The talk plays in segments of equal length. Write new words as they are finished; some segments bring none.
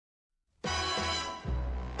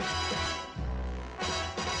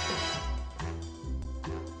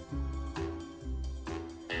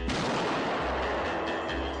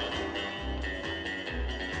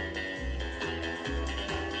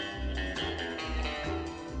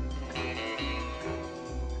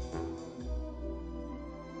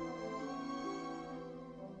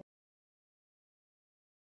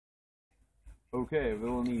Okay, we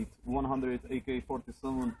will need 100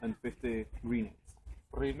 AK-47 and 50 grenades.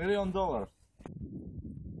 $3 million.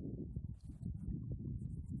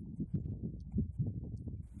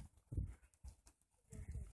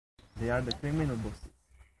 They are the criminal bosses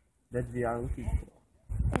that we are looking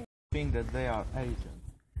for. I think that they are agents.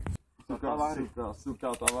 Suka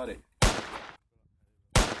Tavari.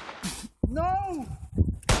 No!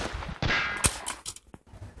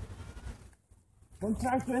 Don't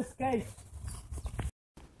try to escape!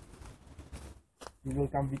 You will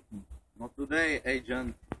come with me. Not today,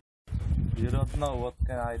 agent. You don't know what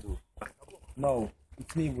can I do. No,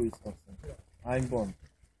 it's me who is Thompson. I'm Bond.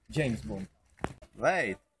 James Bond.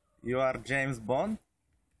 Wait, you are James Bond?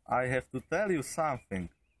 I have to tell you something.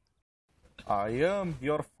 I am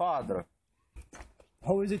your father.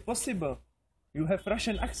 How is it possible? You have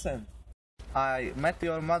Russian accent. I met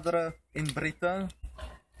your mother in Britain,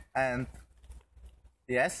 and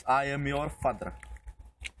yes, I am your father.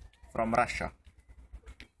 From Russia.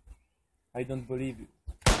 I don't believe you.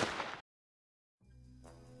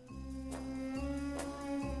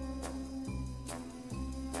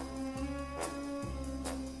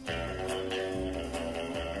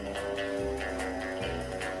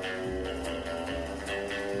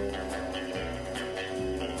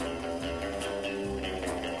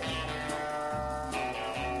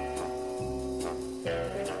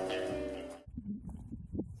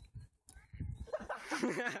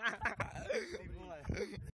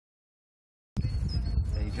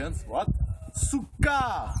 Agents, what?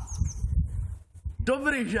 Suka!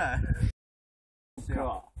 Dobrý, že?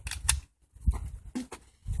 Suka.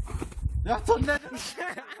 Já to nedám.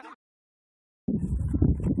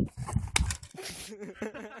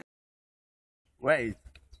 Wait,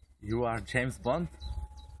 you are James Bond?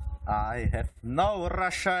 I have no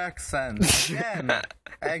Russia accent.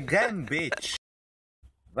 Again, bitch.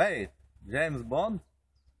 Wait, James Bond?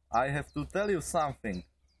 I have to tell you something.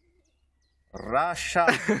 Russia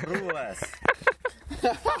rules.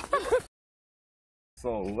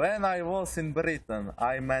 So, when I was in Britain,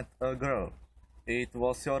 I met a girl. It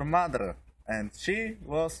was your mother, and she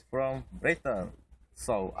was from Britain.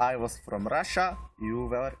 So, I was from Russia,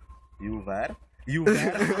 you were from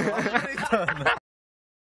Britain.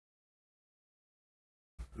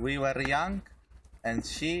 We were young, and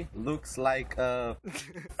she looks like a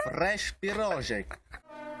fresh pirojek.